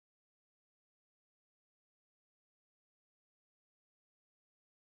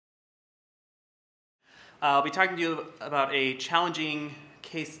I'll be talking to you about a challenging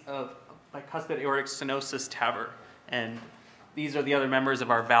case of bicuspid aortic stenosis TAVR, and these are the other members of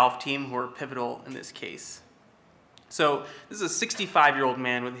our valve team who are pivotal in this case. So this is a 65-year-old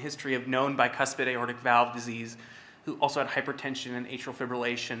man with a history of known bicuspid aortic valve disease who also had hypertension and atrial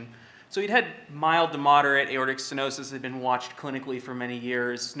fibrillation. So he'd had mild to moderate aortic stenosis, had been watched clinically for many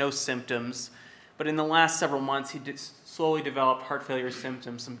years, no symptoms, but in the last several months he slowly developed heart failure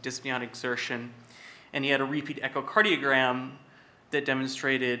symptoms, some dyspnea on exertion, and he had a repeat echocardiogram that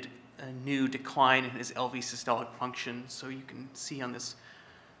demonstrated a new decline in his LV systolic function. So you can see on this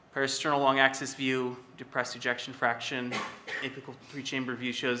parasternal long axis view, depressed ejection fraction, apical 3-chamber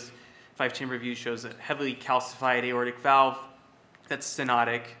view shows, 5-chamber view shows a heavily calcified aortic valve that's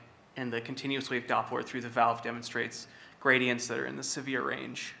stenotic, and the continuous wave Doppler through the valve demonstrates gradients that are in the severe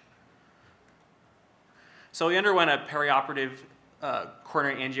range. So he underwent a perioperative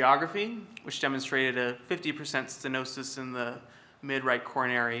coronary angiography, which demonstrated a 50% stenosis in the mid-right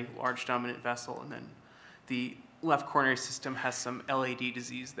coronary large dominant vessel, and then the left coronary system has some LAD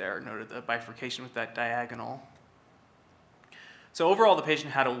disease there, noted the bifurcation with that diagonal. So overall, the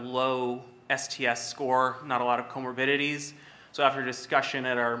patient had a low STS score, not a lot of comorbidities. So after discussion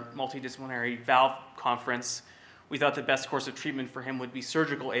at our multidisciplinary valve conference, we thought the best course of treatment for him would be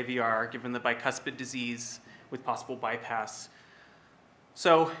surgical AVR, given the bicuspid disease with possible bypass.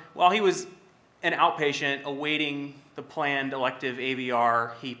 So while he was an outpatient awaiting the planned elective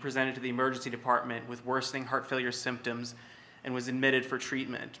AVR, he presented to the emergency department with worsening heart failure symptoms and was admitted for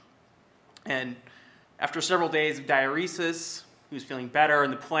treatment. And after several days of diuresis, he was feeling better,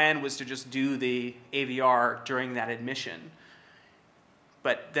 and the plan was to just do the AVR during that admission.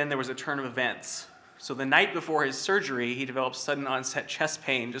 But then there was a turn of events. So the night before his surgery, he developed sudden onset chest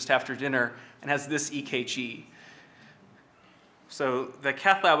pain just after dinner and has this EKG. So the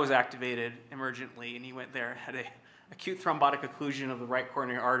cath lab was activated emergently, and he went there, had an acute thrombotic occlusion of the right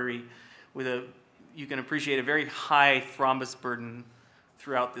coronary artery with a, you can appreciate, a very high thrombus burden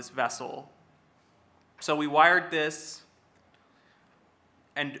throughout this vessel. So we wired this,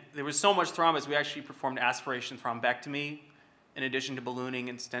 and there was so much thrombus, we actually performed aspiration thrombectomy in addition to ballooning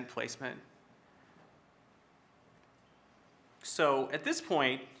and stent placement. So at this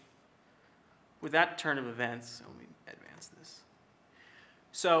point, with that turn of events, let me advance this.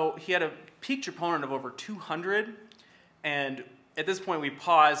 So he had a peak troponin of over 200, and at this point we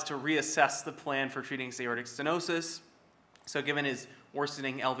paused to reassess the plan for treating aortic stenosis. So given his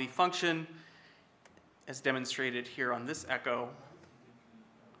worsening LV function, as demonstrated here on this echo,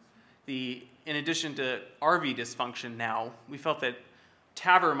 in addition to RV dysfunction now, we felt that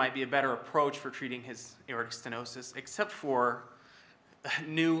TAVR might be a better approach for treating his aortic stenosis, except for a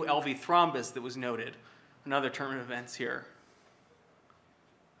new LV thrombus that was noted. Another turn of events here.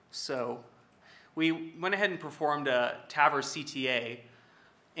 So we went ahead and performed a TAVR CTA,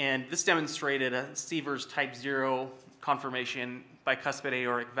 and this demonstrated a Sievers type 0 conformation bicuspid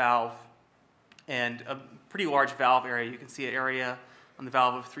aortic valve and a pretty large valve area. You can see an area on the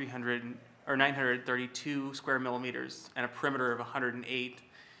valve of 932 square millimeters and a perimeter of 108.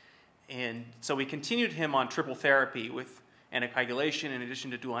 And so we continued him on triple therapy with anticoagulation in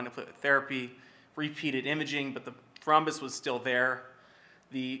addition to dual antiplatelet therapy, repeated imaging, but the thrombus was still there.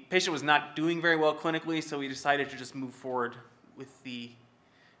 The patient was not doing very well clinically, so we decided to just move forward with the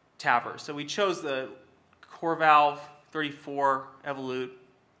TAVR. So we chose the core valve 34 Evolute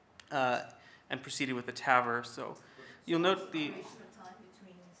and proceeded with the TAVR. So you'll note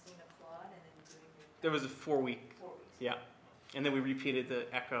there was a 4-week. Yeah. And then we repeated the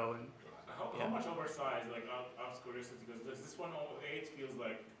echo. And, how much oversized, like out of curiosity, because this 108 feels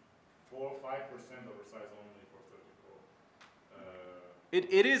like 4 or 5% oversized only for surgical.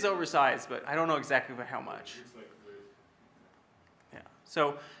 It is oversized, but I don't know exactly by how much. Yeah.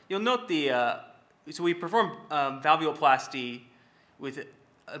 So you'll note so we performed valvuloplasty with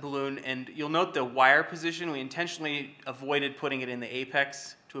a balloon, and you'll note the wire position. We intentionally avoided putting it in the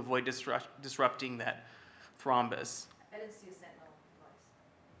apex to avoid disrupting that thrombus. I didn't see a sentinel device.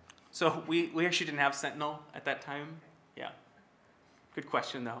 So we actually didn't have sentinel at that time. Yeah. Good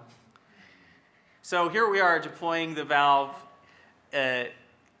question, though. So here we are deploying the valve.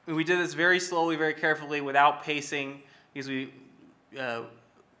 We did this very slowly, very carefully, without pacing, because we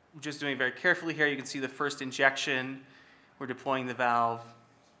just doing it very carefully here. You can see the first injection. We're deploying the valve,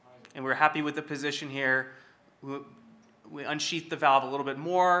 and we're happy with the position here. We unsheath the valve a little bit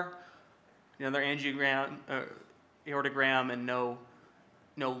more. Another angiogram, aortogram, and no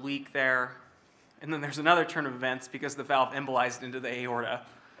leak there. And then there's another turn of events because the valve embolized into the aorta.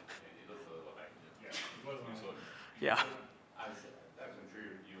 Yeah. Yeah. As I'm sure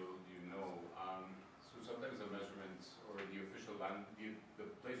you know, so some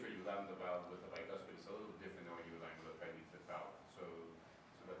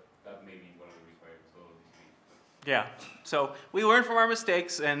Yeah, so we learned from our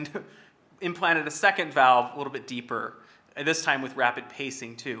mistakes and implanted a second valve a little bit deeper, and this time with rapid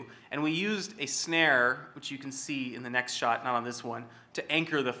pacing too. And we used a snare, which you can see in the next shot, not on this one, to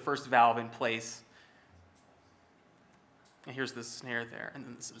anchor the first valve in place. And here's the snare there, and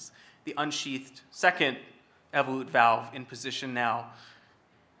then this is the unsheathed second evolute valve in position now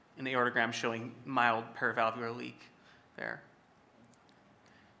in the aortogram showing mild paravalvular leak there.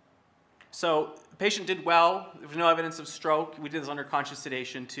 So the patient did well. There was no evidence of stroke. We did this under conscious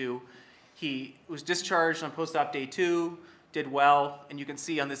sedation too. He was discharged on post-op day 2, did well, and you can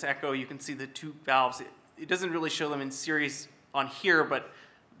see on this echo, you can see the 2 valves. It doesn't really show them in series on here, but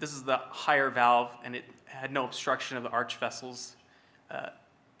this is the higher valve, and it had no obstruction of the arch vessels,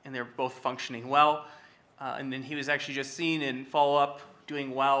 and they're both functioning well. And then he was actually just seen in follow-up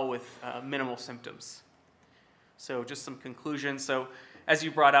doing well with minimal symptoms. So just some conclusions. So as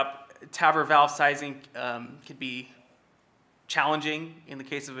you brought up, TAVR valve sizing could be challenging in the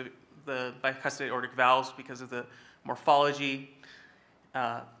case of the bicuspid aortic valves because of the morphology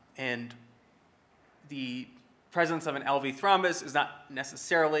and the presence of an LV thrombus is not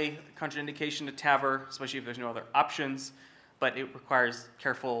necessarily a contraindication to TAVR, especially if there's no other options, but it requires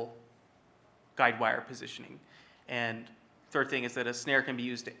careful guide wire positioning. And third thing is that a snare can be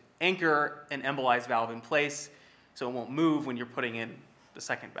used to anchor an embolized valve in place so it won't move when you're putting in the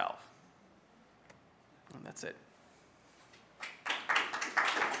second valve. And that's it.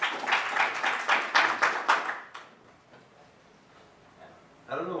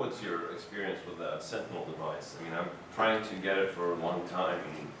 I don't know what's your experience with that Sentinel device. I mean, I'm trying to get it for a long time,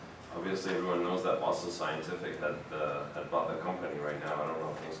 and obviously everyone knows that Boston Scientific had bought the company right now. I don't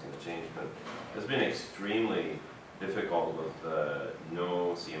know if things are going to change, but it's been extremely difficult with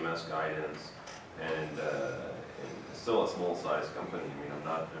no CMS guidance, and it's still a small-sized company. I mean,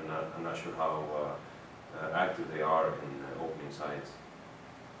 I'm not sure how active they are in opening sites.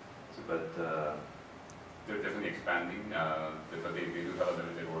 So, but they're definitely expanding, but they do have a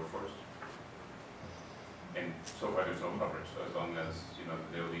limited workforce. And so far there's no coverage, so as long as,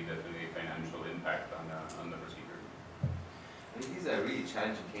 there will be definitely a financial impact on the procedure. I mean, these are really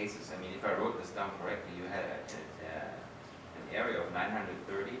challenging cases. I mean, if I wrote this down correctly, you had an area of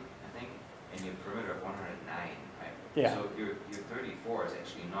 930, I think, and your perimeter of 109, right? Yeah. So your 34 is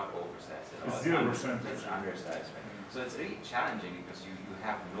actually not oversized at all. It's 0%. It's undersized, right? So it's really challenging because you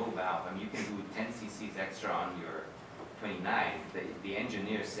have no valve. I mean, you can do 10 cc's extra on your 29. The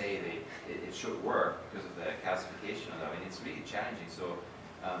engineers say it should work because of the calcification of that. I mean, it's really challenging. So,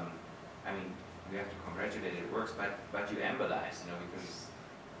 I mean, we have to congratulate it works, but you embolize, because.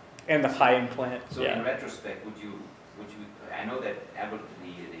 And the high implant. So in retrospect, would you? I know that the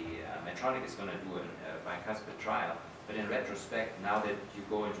Medtronic is going to do a bicuspid trial, but in retrospect, now that you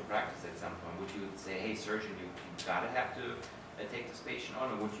go into practice at some point, would you say, hey, surgeon, you gotta have to take this patient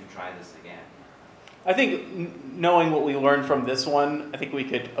on, or would you try this again? I think knowing what we learned from this one, I think we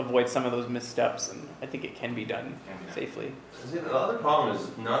could avoid some of those missteps, and I think it can be done safely. see, the other problem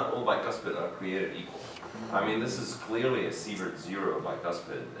is not all bicuspid are created equal. I mean, this is clearly a Sievert 0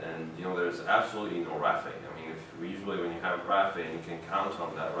 bicuspid, and there's absolutely no raphe. I mean, usually when you have raphe, you can count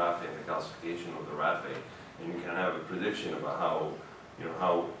on that raphe and the calcification of the raphe, and you can have a prediction about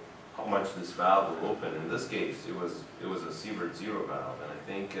how much this valve will open. In this case, it was a Sievert 0 valve, and I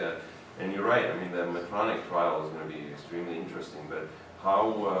think, and you're right. I mean, the Medtronic trial is going to be extremely interesting, but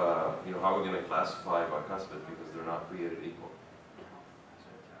how are we going to classify bicuspid because they're not created equal?